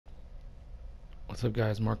What's up,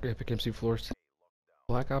 guys? Mark Epic MC Floors.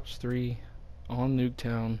 Black Ops 3 on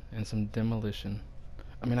Nuketown and some demolition.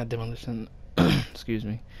 I mean, not demolition. Excuse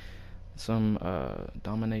me. Some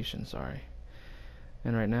domination. Sorry.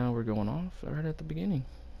 And right now we're going off right at the beginning.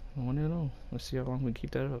 1-0. Let's see how long we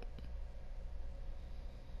keep that up.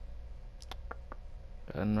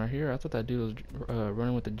 And right here, I thought that dude was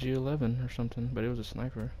running with the G11 or something, but it was a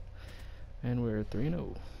sniper. And we're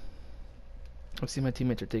 3-0. I see my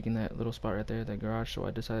teammates are taking that little spot right there, that garage, so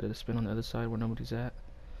I decided to spin on the other side where nobody's at.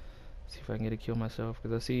 See if I can get a kill myself,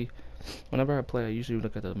 because I see whenever I play I usually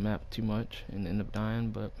look at the map too much and end up dying,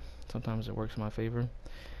 but sometimes it works in my favor.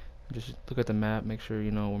 Just look at the map, make sure you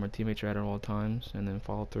know where my teammates are at all times, and then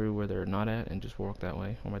follow through where they're not at and just walk that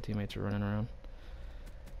way where my teammates are running around.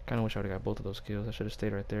 Kinda wish I would've got both of those kills. I should have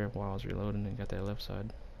stayed right there while I was reloading and got that left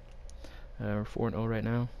side. We're 4-0 right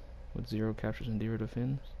now with 0 captures and 0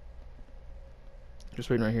 defends. Just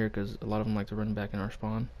waiting right here because a lot of them like to run back in our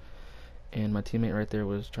spawn. And my teammate right there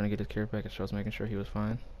was trying to get his care package, so I was making sure he was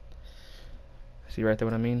fine. See right there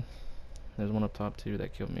what I mean? There's one up top too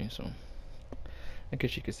that killed me, so I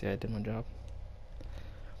guess you could say I did my job.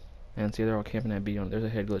 And see, they're all camping at B. There's a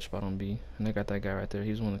head glitch spot on B, and I got that guy right there.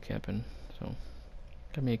 He's the one camping, so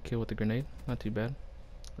got me a kill with the grenade. Not too bad.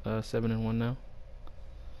 7-1 now.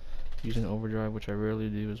 Using overdrive, which I rarely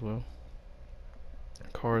do as well.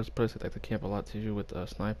 Cars, places like to camp a lot too with a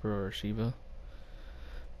sniper or Shiva.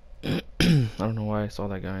 I don't know why I saw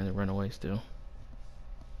that guy and then ran away still.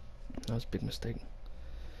 That was a big mistake.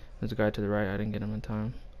 There's a guy to the right, I didn't get him in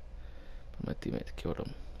time, but my teammates killed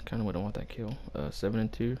him. Kinda wouldn't want that kill.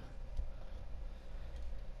 7-2.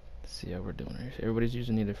 Let's see how we're doing here. Everybody's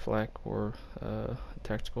using either flak or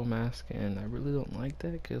tactical mask, and I really don't like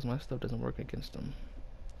that because my stuff doesn't work against them.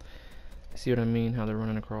 See what I mean? How they're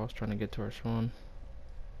running across trying to get to our spawn.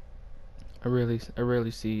 I rarely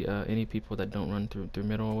see any people that don't run through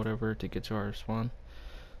middle or whatever to get to our spawn.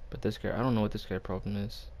 But this guy, I don't know what this guy's problem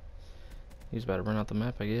is. He's about to run out the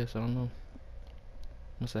map, I guess. I don't know.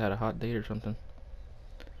 Must have had a hot date or something.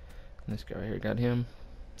 And this guy right here got him.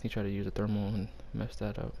 He tried to use a thermal and messed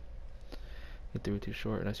that up. He threw it too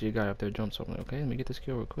short. And I see a guy up there jump, so I'm like, okay, let me get this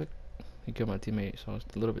kill real quick. He killed my teammate, so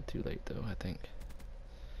it's a little bit too late though, I think.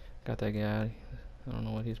 Got that guy. I don't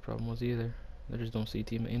know what his problem was either. They just don't see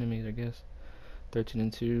team enemies, I guess.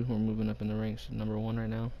 13-2. We're moving up in the ranks to number 1 right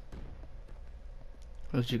now.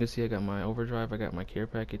 As you can see, I got my overdrive, I got my care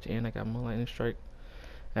package, and I got my lightning strike.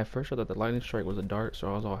 At first I thought the lightning strike was a dart, so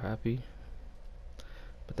I was all happy.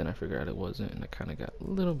 But then I figured out it wasn't, and I kind of got a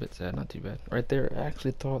little bit sad. Not too bad. Right there, I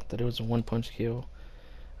actually thought that it was a one-punch kill.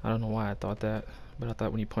 I don't know why I thought that, but I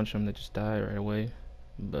thought when you punch them they just die right away.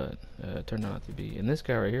 But it turned out not to be. And this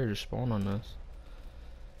guy right here just spawned on us.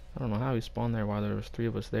 I don't know how he spawned there while there was 3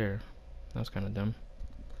 of us there. That was kind of dumb.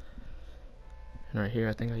 And right here,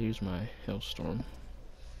 I think I used my Hailstorm.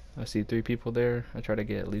 I see 3 people there. I try to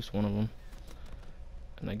get at least one of them.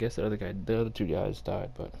 And I guess the other 2 guys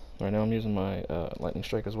died. But right now I'm using my lightning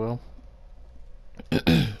strike as well.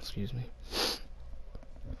 Excuse me.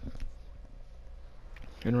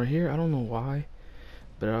 And right here, I don't know why,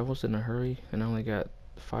 but I was in a hurry and I only got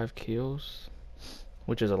 5 kills,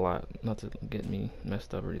 which is a lot. Not to get me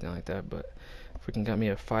messed up or anything like that, but freaking got me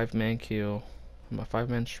a 5-man kill, my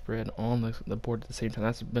 5-man spread on the board at the same time.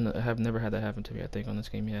 I have never had that happen to me, I think, on this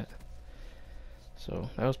game yet. So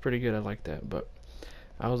that was pretty good. I like that, but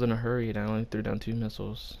I was in a hurry and I only threw down 2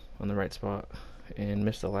 missiles on the right spot and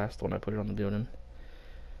missed the last one. I put it on the building,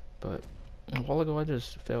 but a while ago I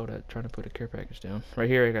just failed at trying to put a care package down. Right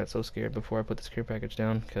here, I got so scared before I put this care package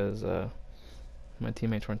down because my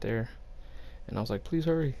teammates weren't there, and I was like, please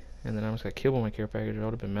hurry. And then I almost got killed by my care package. I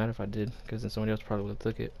would have been mad if I did, because then somebody else probably would have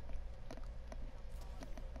took it.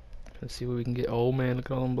 Let's see what we can get. Oh man,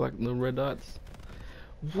 look at all them black little red dots.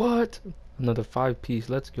 What? Another 5-piece.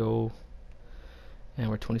 Let's go.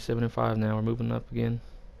 And we're 27-5 now. We're moving up again.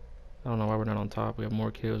 I don't know why we're not on top. We have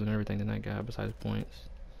more kills and everything than that guy besides points.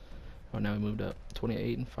 Oh, now we moved up.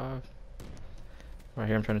 28-5. Right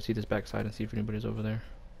here, I'm trying to see this backside and see if anybody's over there.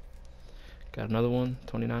 Got another one.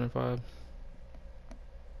 29-5.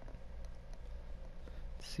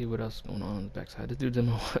 See what else is going on the backside. This dude's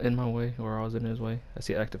in my way, or I was in his way. I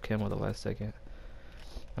see active camo the last second.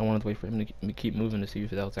 I wanted to wait for him to keep moving to see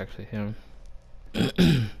if that was actually him.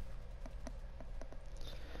 And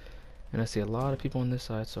I see a lot of people on this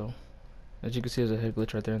side, so as you can see, there's a head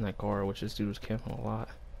glitch right there in that car, which this dude was camping a lot.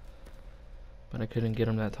 But I couldn't get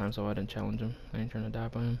him that time, so I didn't challenge him. I ain't trying to die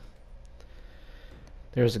by him.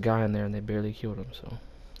 There's a guy in there, and they barely killed him, so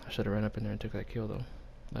I should have ran up in there and took that kill, though.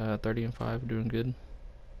 30-5, doing good.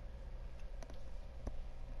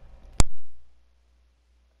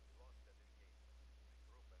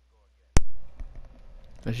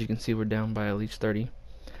 As you can see, we're down by at least 30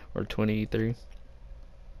 or 23.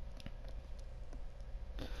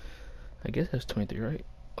 I guess that's 23, right?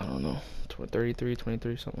 I don't know. 33,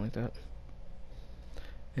 23, something like that.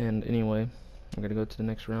 And anyway, I'm gonna go to the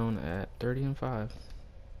next round at 30 and 5.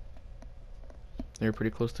 You're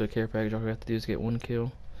pretty close to a care package. All we have to do is get 1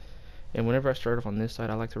 kill. And whenever I start off on this side,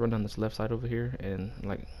 I like to run down this left side over here and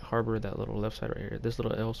like harbor that little left side right here, this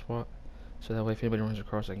little L spot, so that way if anybody runs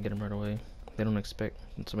across, I can get them right away. They don't expect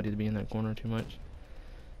somebody to be in that corner too much.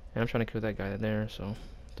 And I'm trying to kill that guy in there, so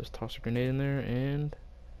just toss a grenade in there and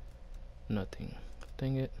nothing.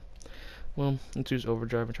 Dang it. Well, let's use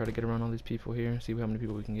overdrive and try to get around all these people here. See how many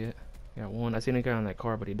people we can get. Got 1. I seen a guy on that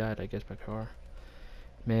car, but he died, I guess, by car.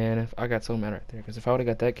 Man, if I got so mad right there, because if I would have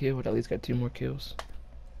got that kill, I would at least got 2 more kills.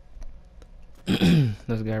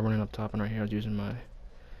 There's a guy running up top, and right here I was using my,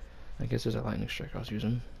 I guess there's a lightning strike I was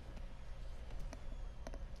using.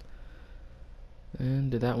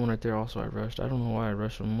 And did that one right there also I rushed. I don't know why I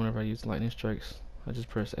rushed them whenever I use lightning strikes. I just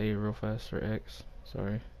press A real fast, or X,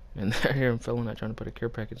 sorry. And I hear him felling out trying to put a care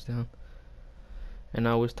package down. And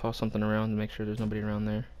I always toss something around to make sure there's nobody around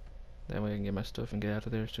there. That way I can get my stuff and get out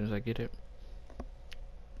of there as soon as I get it.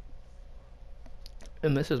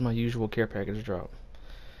 And this is my usual care package drop.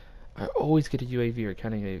 I always get a UAV or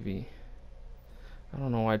counter UAV. I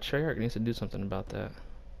don't know why. Treyarch needs to do something about that.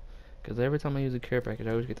 Because every time I use a care package,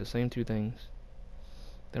 I always get the same 2 things.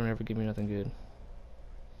 They don't ever give me nothing good.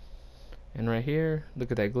 And right here,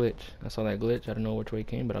 look at that glitch. I saw that glitch. I don't know which way it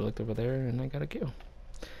came, but I looked over there and I got a kill.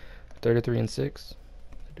 33 and 6.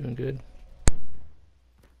 Doing good.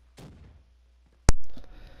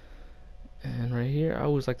 And right here, I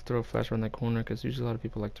always like to throw a flash around that corner because usually a lot of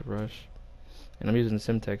people like to rush. And I'm using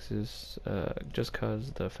Simtexes just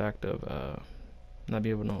because the fact of not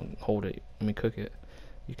being able to hold it, cook it.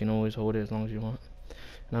 You can always hold it as long as you want.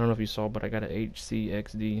 And I don't know if you saw, but I got an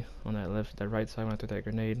HCXD on that right side when I threw that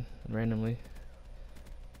grenade randomly.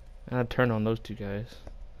 And I turned on those 2 guys.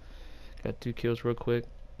 Got 2 kills real quick.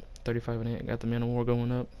 35 and 8. Got the Man of War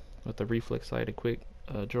going up with the reflex sight, a quick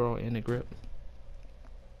draw and a grip.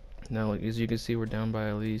 Now, as you can see, we're down by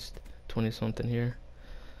at least 20 something here.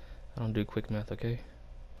 I don't do quick math, okay?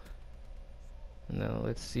 Now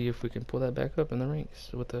let's see if we can pull that back up in the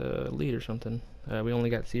ranks with a lead or something. We only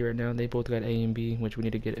got C right now. They both got A and B, which we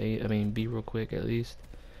need to get B real quick at least.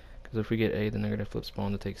 Because if we get A, then they're gonna flip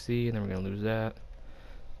spawn to take C, and then we're gonna lose that.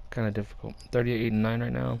 Kind of difficult. 38 and 9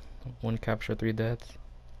 right now. 1 capture, 3 deaths.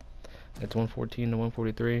 That's 114 to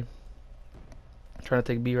 143. Trying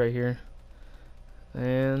to take B right here,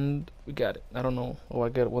 and we got it. I don't know. Oh, I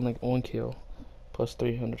got one kill, plus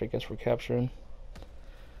 300, I guess, for capturing.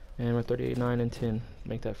 And we're 38, 9, and 10.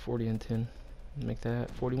 Make that 40 and 10. Make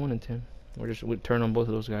that 41 and 10. We turn on both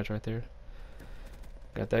of those guys right there.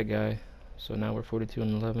 Got that guy. So now we're 42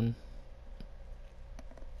 and 11.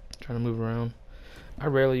 Trying to move around. I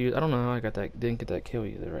don't know how I didn't get that kill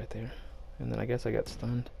either right there. And then I guess I got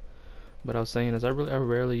stunned. But I was saying is I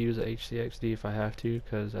rarely use a HCXD if I have to,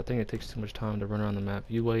 because I think it takes too much time to run around the map.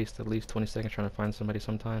 You waste at least 20 seconds trying to find somebody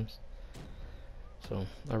sometimes. So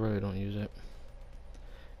I really don't use it.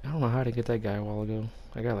 I don't know how to get that guy a while ago.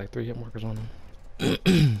 I got like 3 hit markers on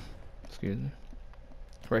him. Excuse me.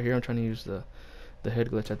 Right here I'm trying to use the head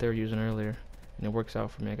glitch that they were using earlier, and it works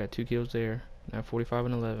out for me. I got 2 kills there. Now 45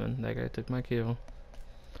 and 11. That guy took my kill.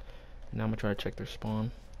 And now I'm gonna try to check their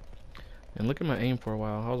spawn. And look at my aim for a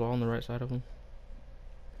while. I was all on the right side of them.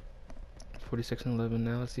 46 and 11.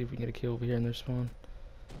 Now let's see if we can get a kill over here in their spawn.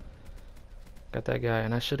 Got that guy,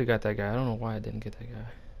 and I should have got that guy. I don't know why I didn't get that guy.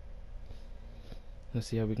 Let's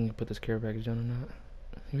see how we can put this care package down or not.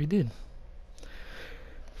 We did.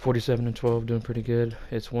 47 and 12, doing pretty good.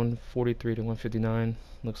 It's 143 to 159.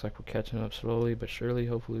 Looks like we're catching up slowly but surely.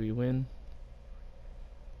 Hopefully we win.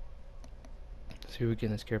 Let's see what we get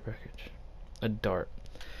in this care package. A dart.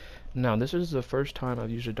 Now this is the first time I've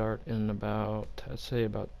used a dart in about, I'd say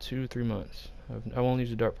about 2-3 months. I've only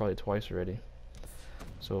used a dart probably twice already.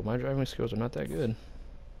 So my driving skills are not that good.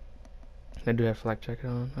 I do have flak jacket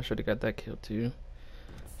on. I should have got that kill too.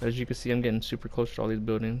 As you can see, I'm getting super close to all these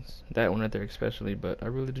buildings. That one right there especially, but I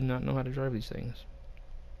really do not know how to drive these things.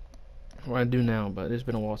 Well, I do now, but it's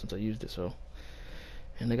been a while since I used it, so.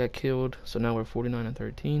 And they got killed, so now we're 49 and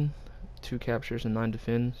 13. 2 captures and 9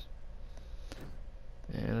 defends.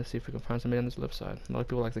 And let's see if we can find somebody on this left side. A lot of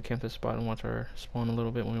people like to camp this spot and watch our spawn a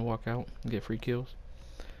little bit when we walk out and get free kills.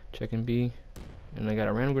 Checking B. And I got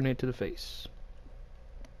a random grenade to the face.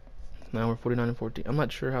 Now we're 49 and 14. I'm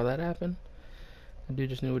not sure how that happened. The dude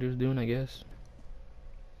just knew what he was doing, I guess.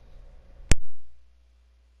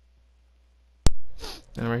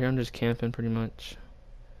 And right here I'm just camping pretty much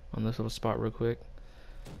on this little spot real quick.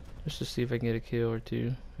 just to see if I can get a kill or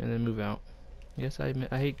two, and then move out. Yes, I admit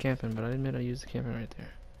I hate camping, but I admit I use the camping right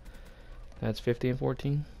there. That's 50 and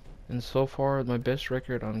 14. And so far, my best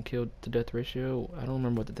record on kill to death ratio, I don't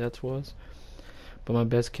remember what the deaths was, but my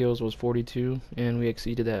best kills was 42, and we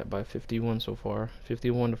exceeded that by 51 so far.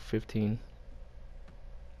 51 to 15.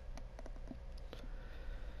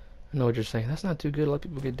 I know what you're saying. That's not too good. A lot of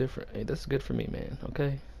people get different. Hey, that's good for me, man.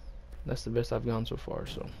 Okay? That's the best I've gone so far,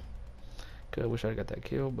 so. Good. I wish I got that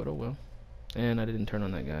kill, but oh well. And I didn't turn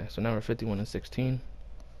on that guy. So now we're 51 and 16.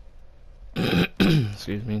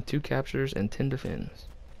 Excuse me. 2 captures and 10 defends.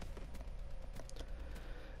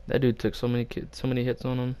 That dude took so many hits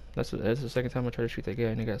on him. That's the second time I tried to shoot that guy,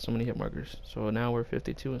 and he got so many hit markers. So now we're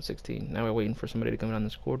 52 and 16. Now we're waiting for somebody to come down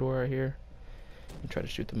this corridor right here and try to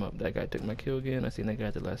shoot them up. That guy took my kill again. I seen that guy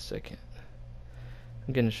at the last second.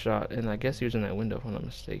 I'm getting shot, and I guess he was in that window if I'm not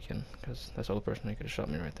mistaken, because that's the only person that could have shot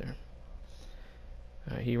me right there.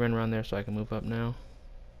 Alright, he ran around there so I can move up now.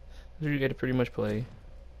 So you get to pretty much play.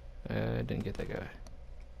 I didn't get that guy.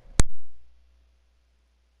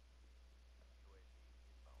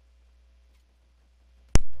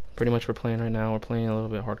 Pretty much we're playing right now. We're playing a little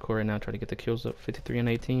bit hardcore right now. Try to get the kills up. 53 and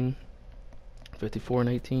 18. 54 and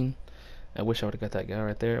 18. I wish I would have got that guy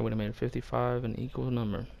right there. I would have made it 55, an equal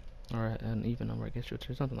number. Or an even number, I guess you would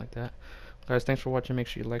say, something like that. Guys, thanks for watching. Make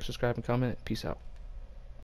sure you like, subscribe, and comment. Peace out.